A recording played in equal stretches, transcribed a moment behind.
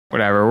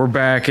Whatever, we're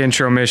back.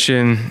 Intro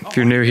mission. If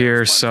you're new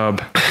here,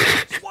 sub.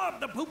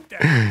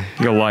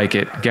 You'll like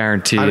it,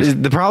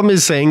 guaranteed. The problem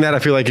is saying that. I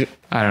feel like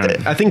I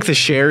don't know. I think the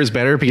share is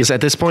better because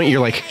at this point you're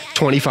like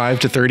 25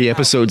 to 30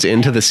 episodes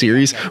into the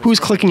series. Who's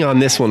clicking on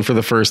this one for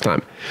the first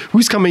time?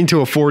 Who's coming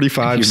to a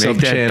 45 You sub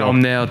make that channel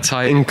thumbnail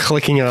tight. and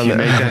clicking on You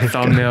make that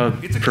thumbnail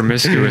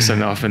promiscuous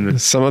enough in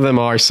Some of them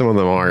are, some of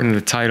them aren't.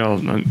 the title.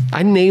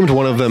 I named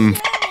one of them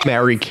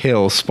Marry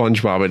Kill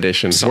SpongeBob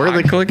Edition. So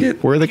I click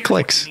it? Where are the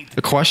clicks?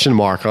 The question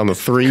mark on the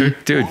three.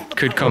 Dude,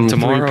 could come On three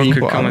tomorrow, could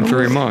people. come in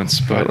 3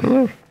 months, I but don't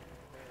know.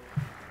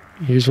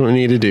 Here's what we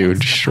need to do.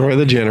 Destroy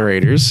the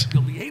generators.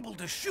 You'll be able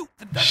to shoot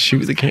the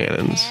Shoot the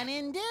cannons.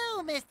 Cannon do,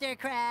 Mr.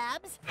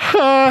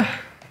 Krabs.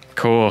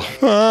 cool.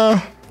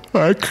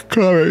 Like,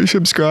 comment,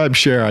 subscribe,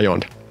 share. I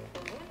yawned.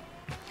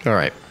 All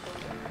right.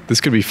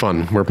 This could be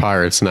fun. We're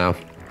pirates now.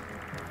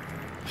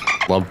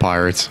 Love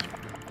pirates.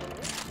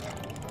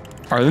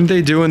 Aren't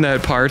they doing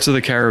that Pirates of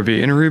the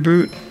Caribbean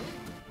reboot?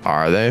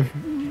 Are they?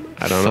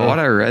 I don't know. Thought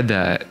I read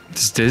that.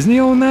 Does Disney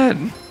own that?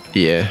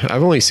 Yeah,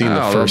 I've only seen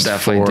the Oh, first they'll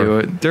definitely four. do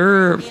it.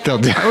 They're. They'll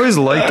do- I always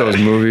like those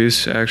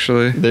movies,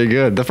 actually. They're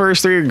good. The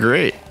first three are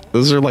great.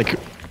 Those are like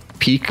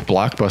peak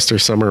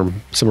blockbuster summer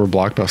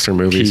blockbuster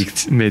movies.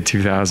 Peaked mid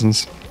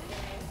 2000s.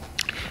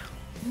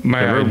 My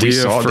Remember idea we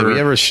saw, for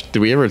did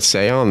we ever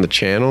say on the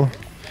channel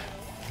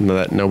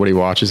that nobody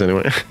watches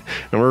anyway?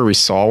 Remember we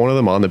saw one of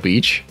them on the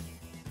beach?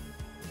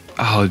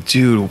 oh,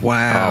 dude,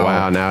 wow, Oh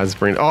wow! Now it's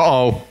bringing.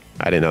 Oh,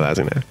 I didn't know that was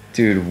gonna.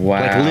 dude, wow.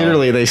 Like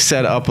literally, they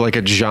set up like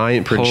a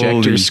giant projector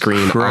Holy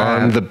screen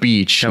crap. on the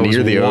beach That near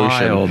was the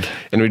wild. ocean,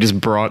 and we just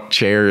brought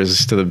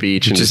chairs to the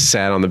beach and just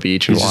sat on the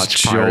beach and You watched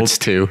just Pirates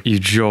 2. You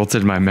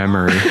jolted my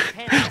memory.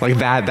 Like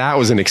that. That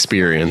was an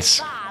experience.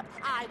 Bob,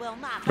 I will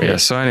not. Yeah.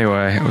 So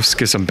anyway, let's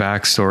get some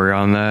backstory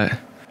on that.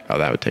 Oh,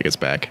 that would take us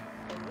back.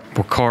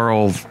 Well,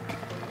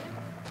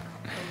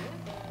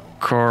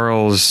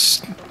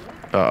 Carl's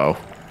Uh oh.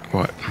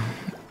 what?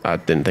 I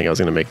didn't think I was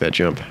gonna make that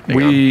jump.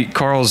 Hang on.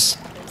 Carl's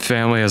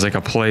family has like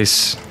a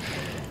place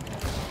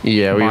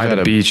Yeah, we've by had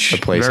the beach, a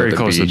place very at the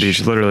close to the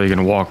beach. Literally, you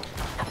can walk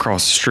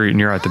across the street and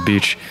you're at the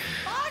beach.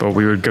 But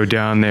we would go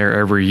down there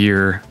every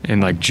year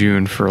in like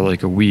June for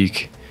like a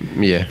week,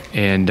 Yeah.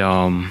 and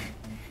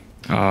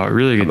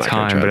really good not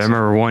gonna time. try But I this.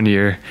 remember one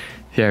year,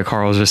 yeah,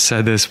 Carl just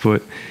said this,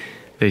 but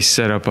they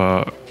set up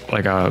a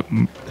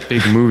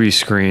big movie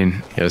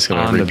screen Yeah, I was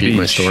gonna on the repeat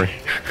my beach, story.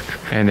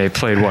 and they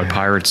played what,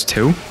 Pirates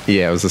 2?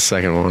 Yeah, it was the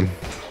second one.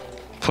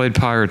 Played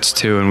Pirates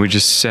 2, and we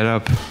just set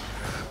up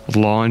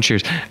lawn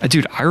chairs.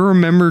 Dude, I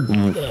remember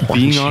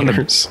being on the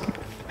Chairs.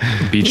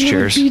 beach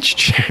chairs. Beach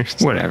chairs.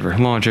 Whatever,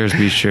 lawn chairs,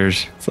 beach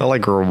chairs. It's not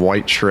like we're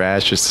white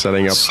trash just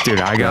setting up. Dude,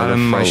 I got on them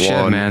the in my front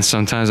shed, lawn. man.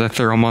 Sometimes I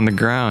throw them on the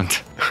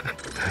ground.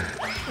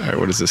 All right,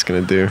 what is this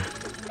gonna do?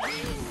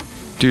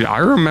 Dude, I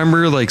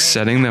remember like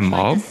setting them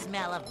up.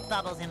 Smell of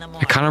bubbles in the I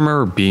morning. kind of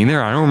remember being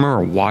there. I don't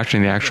remember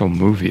watching the actual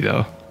movie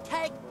though.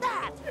 Take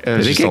that. It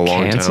was Did it just get a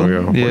long canceled?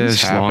 time ago. Yeah, What is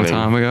it's a long happening?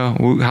 time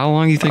ago. How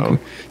long do you think? Oh.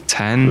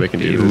 10? They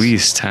can do At this.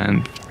 least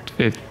 10.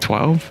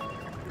 12?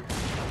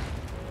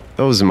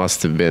 Those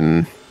must have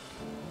been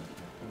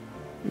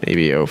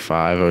maybe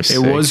 05, 06. It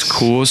was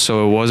cool,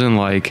 so it wasn't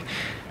like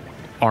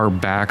our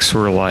backs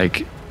were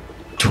like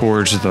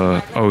towards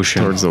the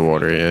ocean. Towards the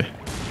water, yeah.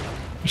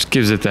 Just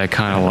gives it that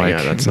kind of my like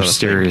God, that's not a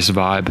mysterious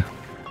vibe.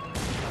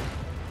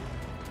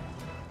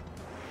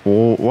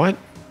 Well, what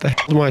the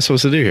hell am I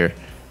supposed to do here?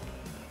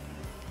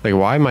 Like,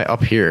 why am I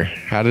up here?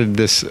 How did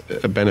this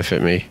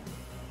benefit me?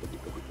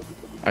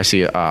 I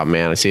see, oh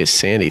man, I see a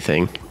sandy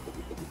thing.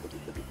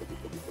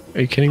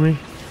 Are you kidding me?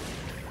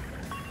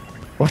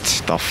 What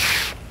the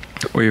f?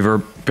 We've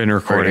been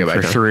recording go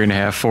for back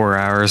 3.5, 4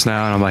 hours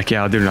now, and I'm like,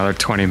 yeah, I'll do another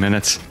 20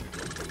 minutes.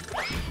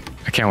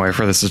 I can't wait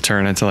for this to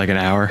turn into like an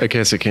hour. I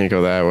guess it can't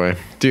go that way.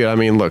 Dude, I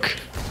mean, look.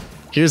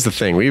 Here's the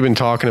thing. We've been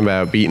talking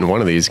about beating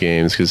one of these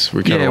games because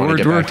we kind of want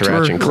to get back to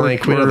Ratchet and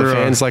Clank. We know the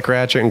fans like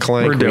Ratchet and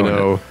Clank. we're We doing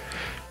know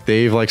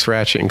Dave likes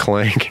Ratchet and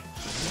Clank.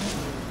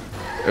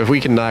 If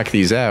we can knock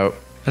these out,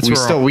 That's we've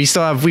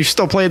where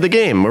still played the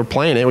game. We're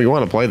playing it. We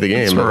want to play the game.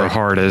 That's but where our like,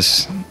 heart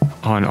is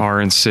on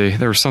RNC.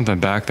 There was something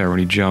back there when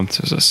he jumped.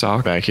 It was a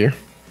sock. back here.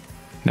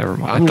 Never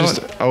mind. I'm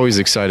just always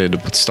excited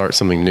to start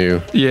something new.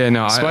 yeah,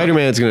 no.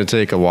 Spider-Man's going to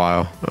take a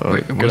while. Oh,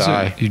 Wait, good was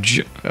eye.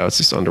 it? Oh, it's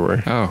just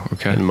underwear Oh,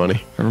 okay. and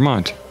money. Never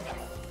mind.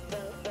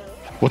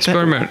 What's that?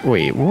 Spider-Man.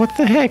 Wait, what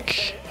the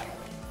heck?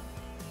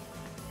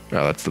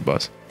 Oh, that's the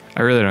bus.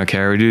 I really don't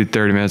care. We do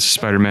 30 minutes of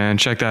Spider-Man.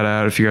 Check that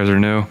out if you guys are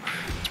new.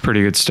 It's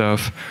pretty good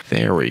stuff.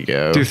 There we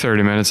go. Do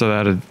 30 minutes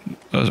of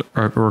that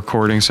a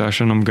recording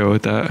session. I'm good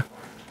with that.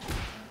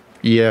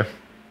 Yeah.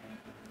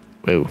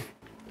 Whoa.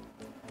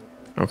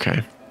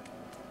 Okay.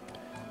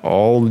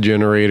 All the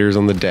generators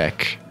on the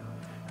deck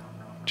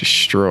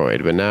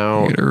destroyed, but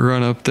now You gotta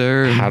run up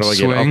there and how do I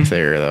swing. get up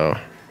there though?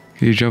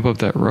 Can you jump up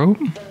that rope?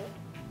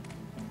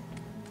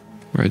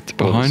 Right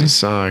behind the you?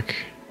 sock.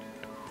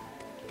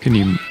 Can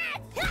you?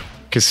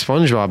 Because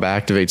SpongeBob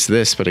activates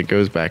this, but it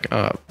goes back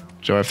up.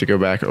 Do I have to go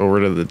back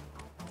over to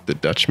the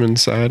Dutchman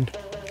side?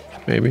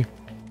 Maybe.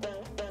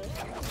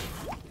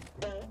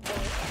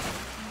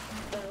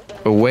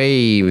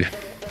 away.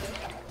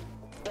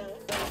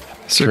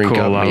 It's a Drink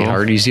cool up me level.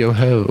 hearties, yo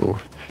ho.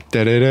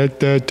 No.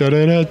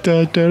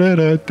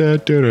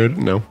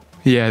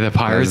 Yeah, the That's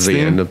pirates the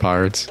theme. end of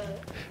Pirates.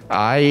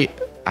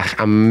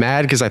 I'm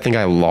mad because I think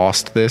I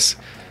lost this,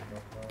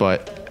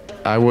 but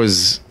I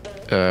was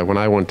when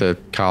I went to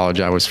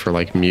college, I was for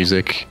like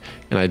music,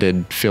 and I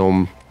did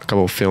a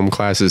couple of film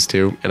classes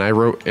too, and I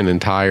wrote an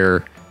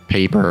entire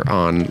paper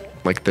on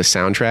like the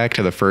soundtrack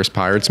to the first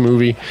Pirates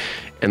movie,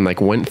 and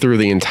like went through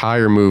the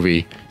entire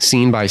movie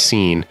scene by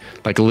scene,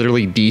 like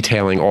literally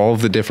detailing all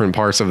of the different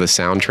parts of the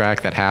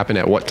soundtrack that happened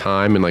at what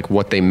time and like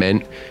what they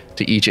meant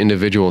to each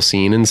individual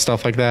scene and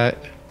stuff like that.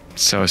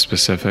 So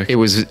specific. It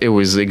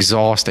was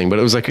exhausting, but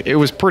it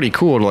was pretty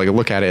cool to like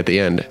look at it at the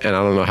end, and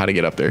I don't know how to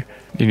get up there.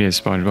 You need a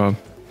SpongeBob.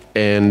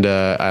 And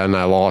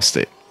I lost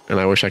it, and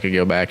I wish I could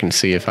go back and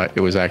see if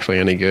it was actually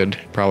any good.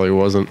 Probably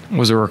wasn't.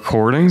 Was it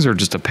recordings or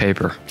just a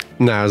paper?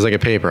 No, it was like a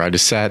paper. I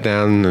just sat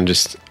down and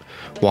just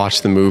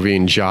watched the movie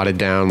and jotted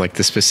down like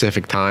the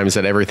specific times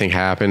that everything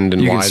happened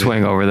and You why. can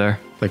swing over there.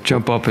 Like,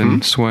 Jump up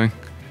and swing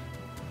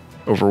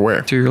Over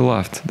where? to your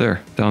left.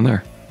 There, down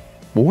there.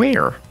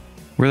 Where?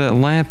 Where that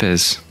lamp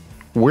is.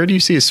 Where do you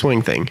see a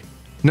swing thing?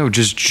 No,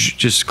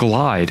 just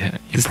glide.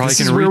 You probably This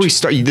can is where reach. we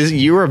start.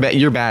 You're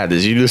bad at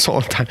this. You do this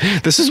all the time.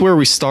 This is where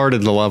we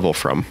started the level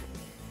from.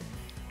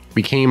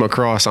 We came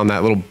across on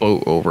that little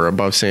boat over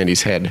above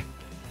Sandy's head,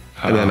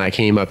 and then I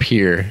came up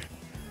here,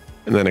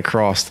 and then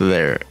across to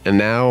there, and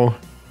now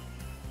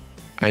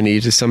I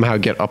need to somehow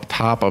get up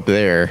top up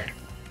there,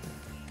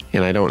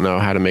 and I don't know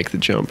how to make the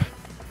jump.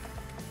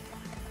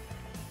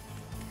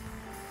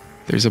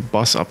 There's a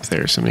bus up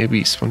there, so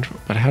maybe SpongeBob.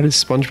 But how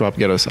does SpongeBob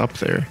get us up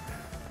there?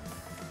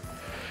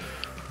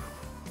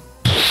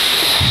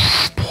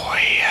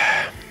 Boy.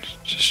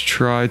 Just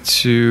try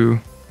to.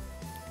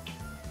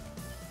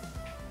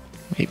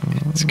 Maybe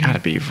it's got to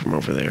be from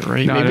over there,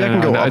 right? No, maybe no, I can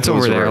no, go no, up it's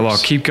those over there. ropes.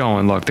 Look, keep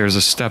going. Look, there's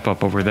a step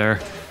up over there.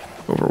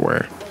 Over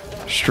where?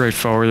 Straight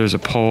forward, there's a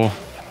pole.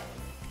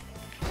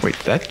 Wait,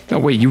 that? No,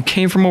 wait, you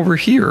came from over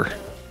here.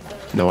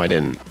 No, I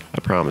didn't. I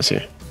promise you.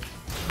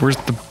 Where's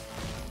the.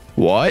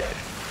 What?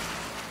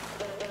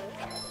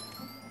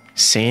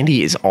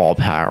 Sandy is all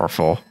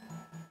powerful.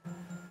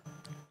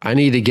 I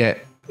need to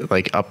get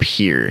like up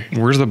here.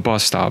 Where's the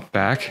bus stop?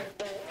 Back?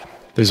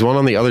 There's one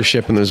on the other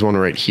ship and there's one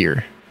right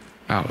here.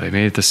 Oh, they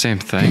made it the same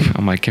thing.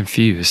 I'm like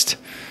confused.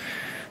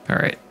 All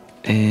right.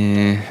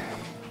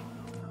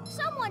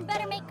 Someone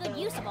better make good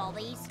use of all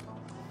these.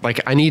 Like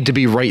I need to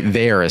be right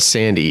there as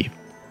Sandy,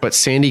 but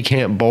Sandy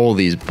can't bowl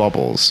these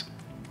bubbles.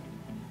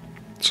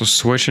 So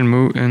switch and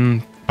move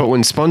and. But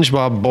when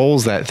SpongeBob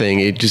bowls that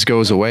thing, it just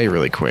goes away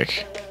really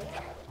quick.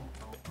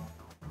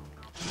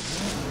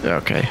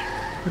 Okay.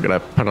 We're gonna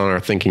put on our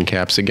thinking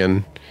caps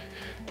again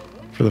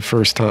for the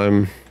first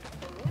time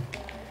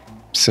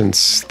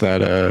since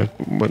that,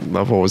 what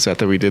level was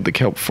that we did the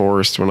kelp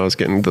forest when I was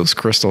getting those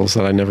crystals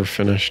that I never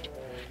finished.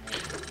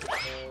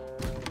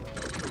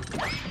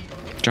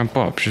 Jump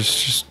up.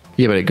 Just.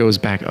 Yeah, but it goes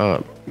back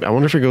up. I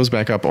wonder if it goes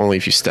back up only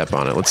if you step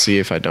on it. Let's see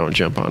if I don't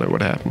jump on it,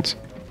 what happens.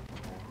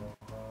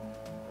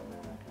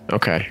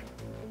 Okay.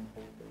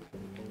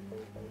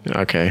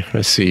 Okay,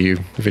 I see you,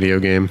 video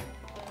game.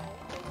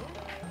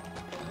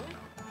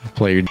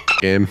 Play your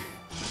game.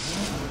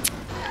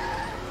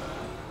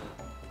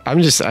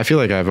 I feel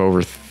like I've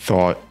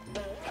overthought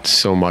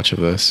so much of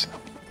this.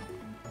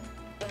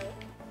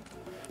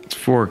 It's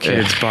for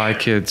kids, by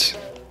kids.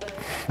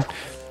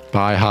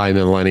 Buy high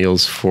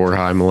millennials, for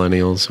high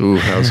millennials. Ooh,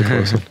 that was a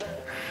close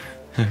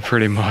one.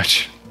 Pretty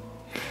much.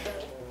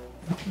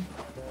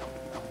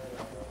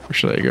 Where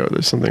should I go?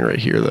 There's something right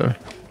here, though.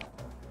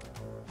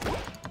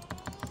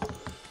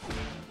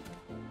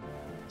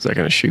 Is that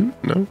gonna shoot?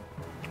 No?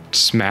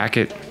 Smack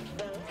it.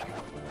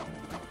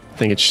 I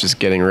think it's just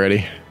getting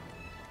ready.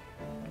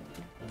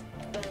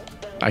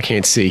 I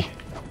can't see.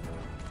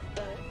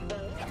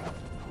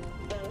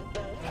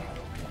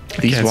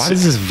 Why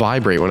does this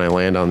vibrate when I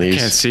land on these?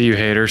 Can't see you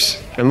haters.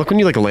 And look when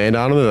you like land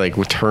on them, they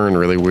like turn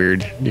really weird.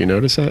 Do you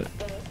notice that?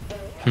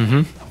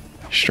 Mm-hmm.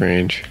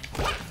 Strange.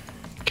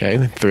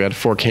 Okay, 3 out of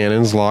 4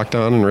 cannons locked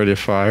on and ready to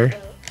fire.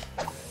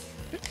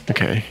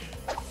 Okay.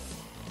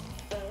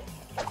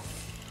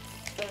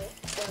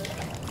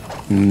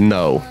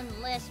 No.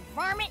 Unless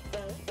varmint.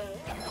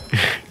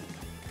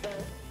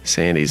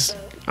 Sandy's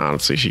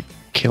honestly, she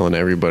killing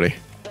everybody.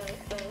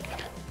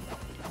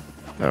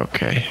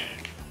 Okay.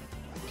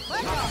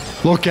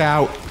 Look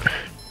out!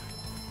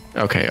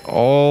 Okay,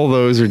 all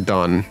those are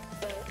done.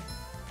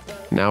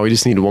 Now we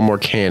just need one more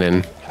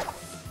cannon,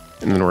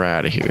 and then we're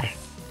out of here.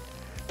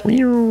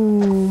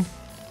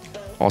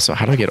 Also,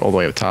 how do I get all the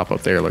way up top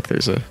up there? Look,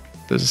 there's a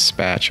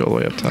spatch all the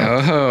way up top.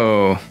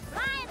 Oh.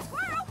 Lion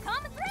squirrel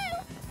coming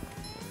through.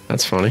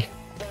 That's funny.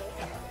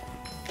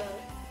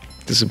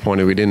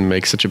 Disappointed we didn't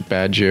make such a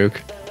bad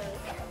joke.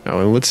 Oh,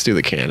 and let's do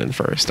the cannon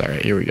first. All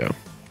right, here we go.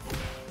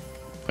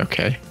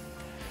 Okay.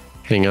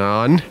 Hang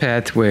on.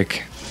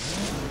 Patwick.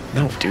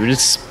 No, dude,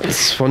 it's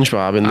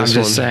SpongeBob in I'm this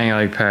just one. saying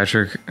like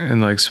Patrick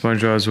in like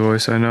SpongeBob's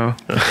voice, I know.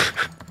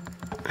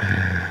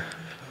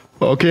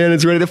 Oh, Ball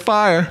cannon's ready to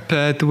fire.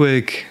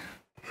 Pathwick.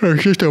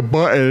 It's just a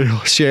button.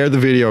 Share the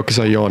video because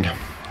I yawned.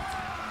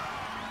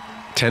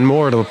 10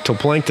 more till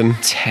Plankton.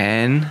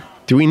 10?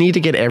 Do we need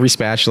to get every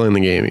spatula in the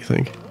game, you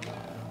think?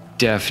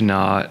 Def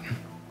not.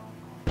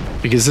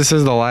 Because this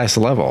is the last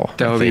level.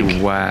 That would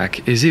be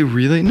whack. Is it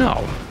really? No.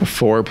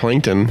 For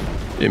Plankton,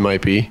 it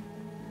might be.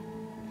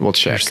 We'll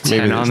check.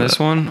 There's 10 on this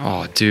one?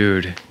 Oh,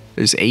 dude.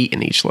 There's 8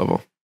 in each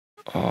level.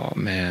 Oh,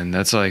 man.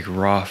 That's like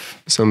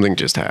rough. Something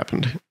just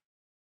happened.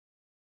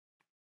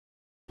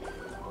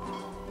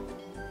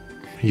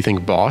 You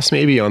think boss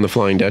maybe on the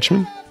Flying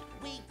Dutchman?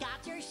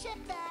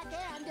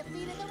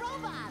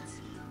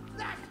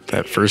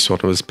 That first one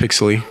was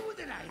pixely.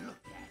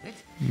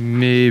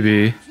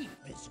 Maybe.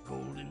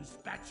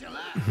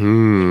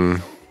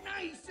 You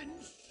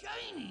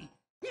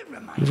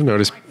ever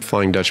notice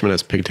Flying Dutchman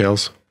has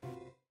pigtails?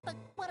 I'm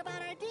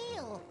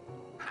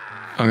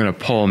going to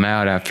pull him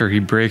out after he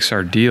breaks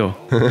our deal.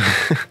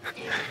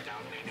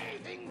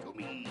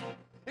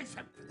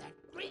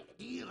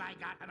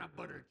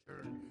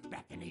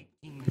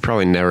 He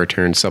probably never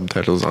turned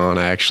subtitles on,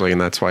 actually, and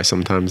that's why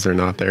sometimes they're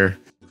not there.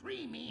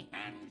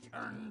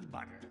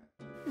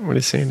 What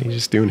is Sandy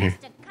just doing here?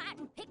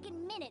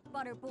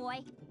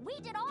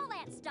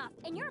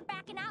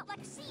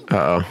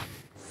 Uh-oh.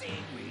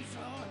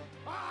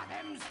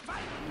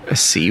 A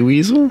sea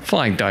weasel?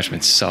 Flying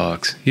Dutchman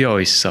sucks. He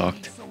always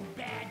sucked.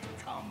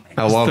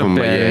 I love him,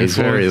 but yeah, he's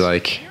very, influence.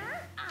 like...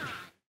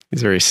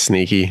 He's very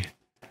sneaky.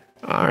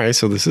 Alright,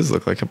 so this does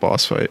look like a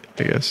boss fight,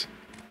 I guess.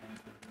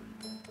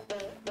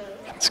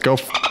 Let's go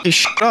f this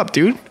shit up,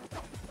 dude.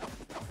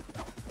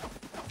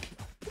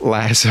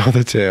 Lasso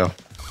the tail.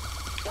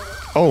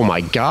 Oh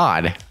my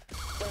god.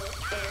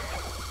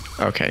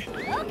 Okay.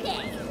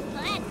 Okay,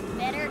 that's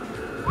better.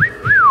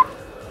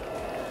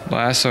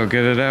 Lasso,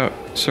 get it out.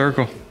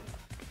 Circle.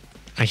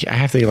 I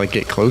have to, like,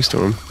 get close to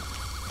him.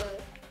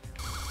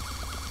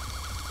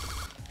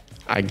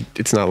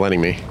 It's not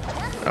letting me.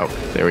 Oh,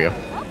 there we go.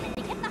 Hoping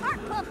to get the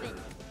heart pumping.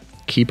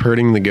 Keep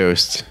hurting the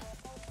ghosts.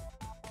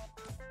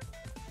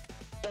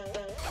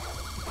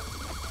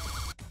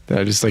 Did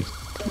I just, like,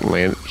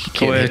 land? He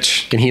can't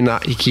Glitch. Can he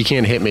not? He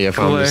can't hit me if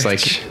I'm just,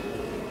 like,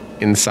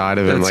 inside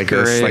of him, That's like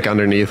this, great. like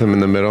underneath him in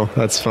the middle.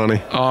 That's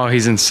funny. Oh,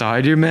 he's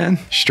inside you, man?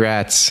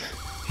 Strats.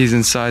 He's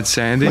inside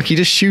Sandy? Look, he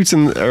just shoots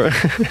in.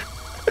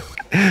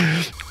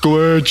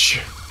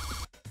 Glitch.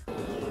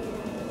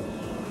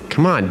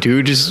 Come on,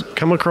 dude. Just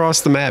come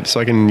across the map so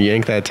I can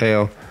yank that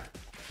tail.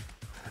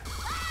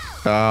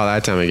 Oh,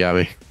 that time he got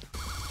me.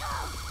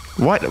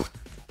 What?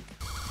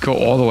 Go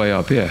all the way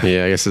up, yeah.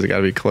 Yeah, I guess it's got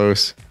to be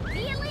close.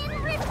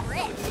 Feeling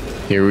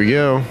refreshed. Here we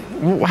go.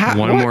 One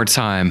What? more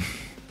time.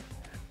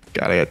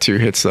 Gotta get 2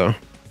 hits though.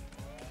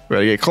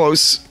 Ready to get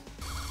close.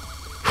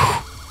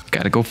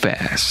 Gotta go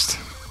fast.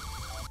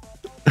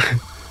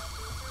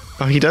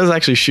 Oh, he does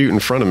actually shoot in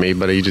front of me,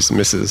 but he just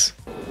misses.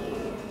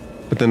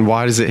 But then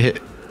why does it hit?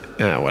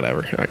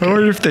 Whatever. I Okay.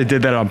 wonder if they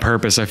did that on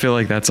purpose. I feel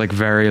like that's like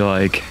very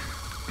like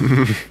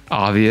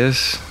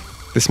obvious.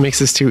 This makes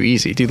this too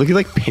easy. Dude, look, he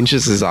like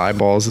pinches his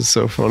eyeballs. It's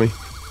so funny.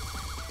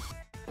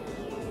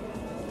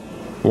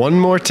 One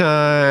more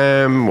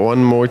time.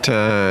 One more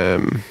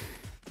time.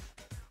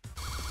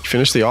 You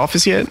finished The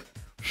Office yet?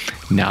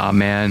 Nah,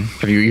 man.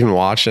 Have you even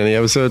watched any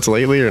episodes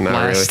lately or not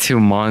Last really? 2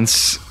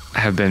 months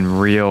have been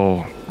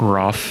real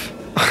rough.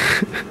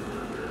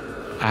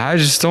 I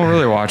just don't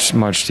really watch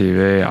much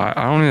TV.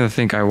 I don't even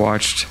think I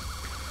watched,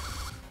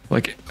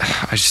 like,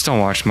 I just don't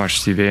watch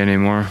much TV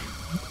anymore.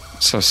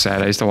 It's so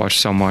sad. I used to watch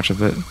so much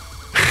of it.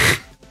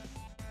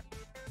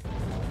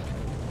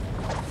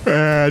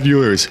 And you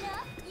lose.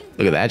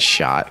 Look at that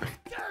shot.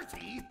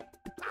 Dirty?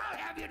 I'll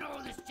have you know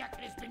this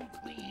jacket has been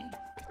cleaned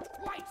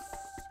twice.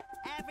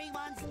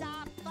 Everyone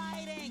stop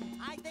fighting.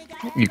 I think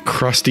You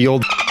crusty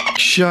old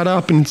shut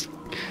up and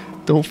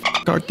don't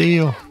f our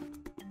deal.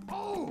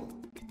 Oh,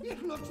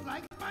 it looks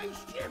like my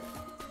ship.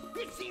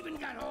 It's even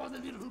got all the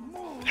little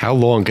moles. How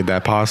long could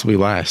that possibly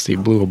last? He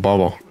blew a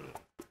bubble.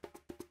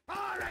 All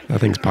right, That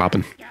thing's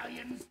popping.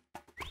 scallions.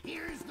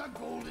 Here's the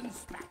golden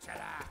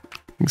spatula.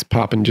 It's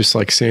popping just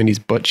like Sandy's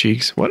butt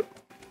cheeks. What?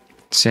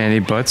 Sandy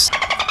Butts.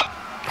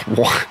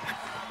 What?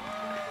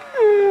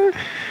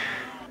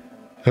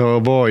 Oh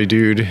boy,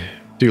 dude.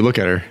 Dude, look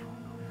at her.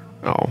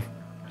 Oh,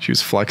 she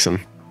was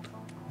flexing.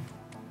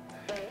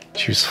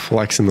 She was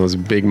flexing those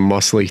big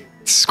muscly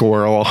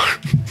squirrel.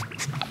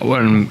 I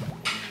wouldn't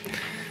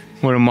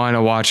mind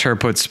to watch her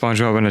put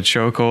SpongeBob in a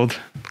chokehold.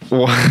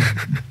 What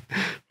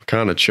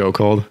kind of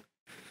chokehold?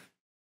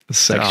 A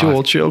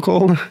sexual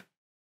chokehold?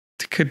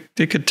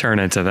 It could turn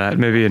into that.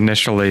 Maybe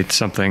initially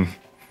something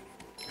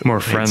more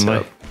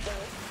friendly.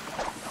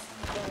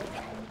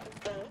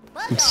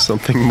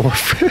 Something more.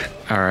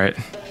 All right.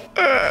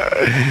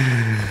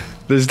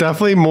 There's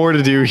definitely more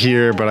to do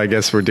here, but I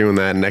guess we're doing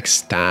that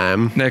next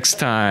time. Next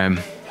time.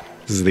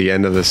 This is the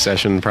end of the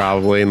session,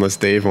 probably, unless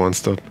Dave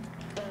wants to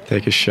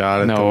take a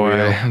shot at the No way.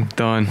 wheel. I'm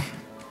done.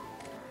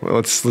 Well,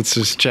 let's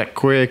just check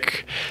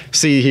quick.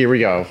 See, here we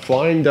go.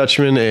 Flying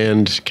Dutchman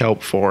and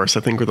Kelp Force. I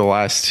think were the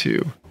last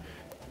two.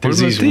 There's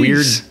about these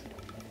weird.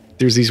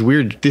 there's these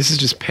weird. This is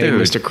just pay Dude.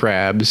 Mr.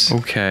 Krabs.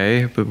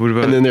 Okay, but what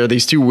about? And then there are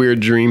these two weird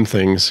dream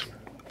things.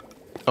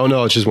 Oh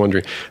no, it's just one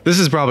dream. This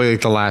is probably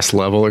like the last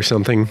level or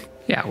something.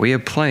 Yeah, we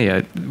have plenty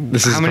of.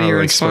 This is how many probably are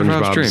in like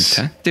SpongeBob's SpongeBob's-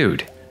 Dream? 10?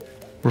 Dude,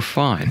 we're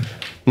fine.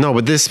 No,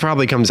 but this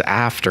probably comes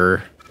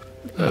after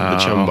the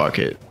Chum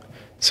Bucket.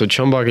 So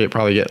Chum Bucket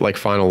probably get like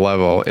final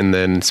level, and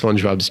then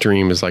SpongeBob's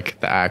Dream is like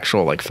the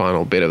actual like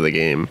final bit of the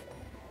game.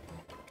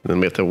 And then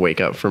we have to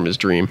wake up from his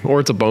dream, or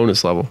it's a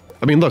bonus level.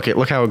 I mean, look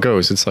how it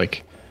goes. It's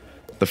like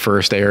the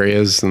first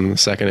areas and the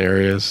second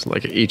areas.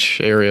 Like each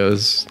area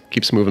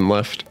keeps moving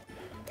left.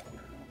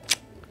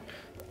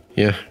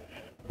 Yeah,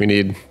 we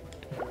need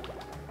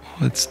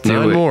Let's do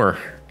 9 it. more.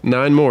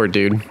 9 more,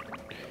 dude.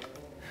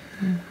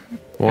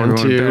 1, Everyone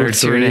 2, better tune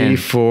 3, in.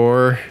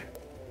 4.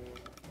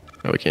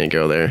 Oh, we can't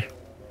go there.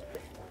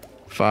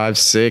 5,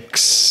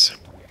 6,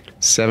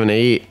 7,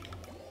 8.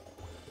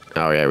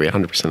 Oh yeah, we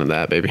 100% of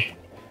that, baby.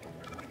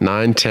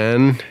 9,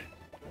 10,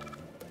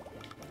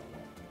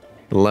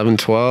 11,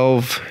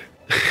 12,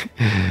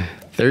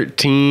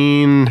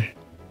 13.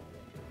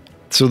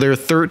 So there are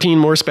 13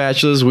 more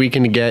spatulas we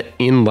can get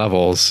in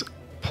levels,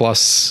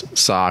 plus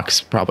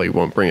socks probably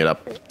won't bring it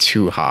up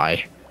too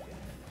high.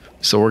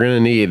 So we're gonna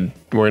need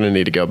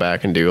to go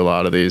back and do a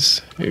lot of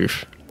these.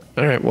 Oof.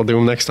 All right, we'll do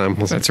them next time.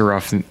 That's a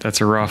rough.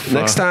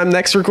 Next time,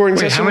 next recording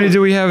Wait, session. how many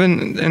do we have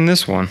in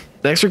this one?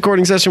 Next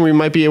recording session, we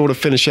might be able to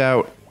finish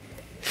out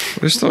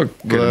There's still a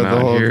good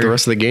amount here. the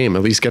rest of the game.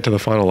 At least get to the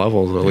final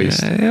levels. At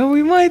least Yeah,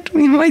 we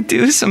might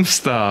do some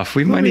stuff.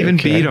 We might be even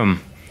okay. beat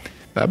them.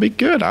 that'd be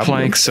good. I'm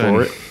Planks looking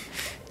for and- it.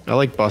 I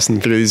like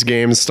busting through these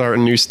games,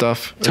 starting new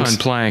stuff. Ton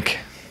plank,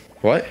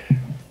 What?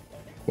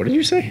 What did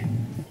you say?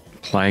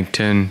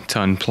 plankton,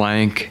 ton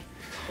plank.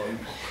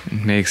 It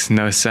makes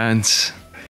no sense.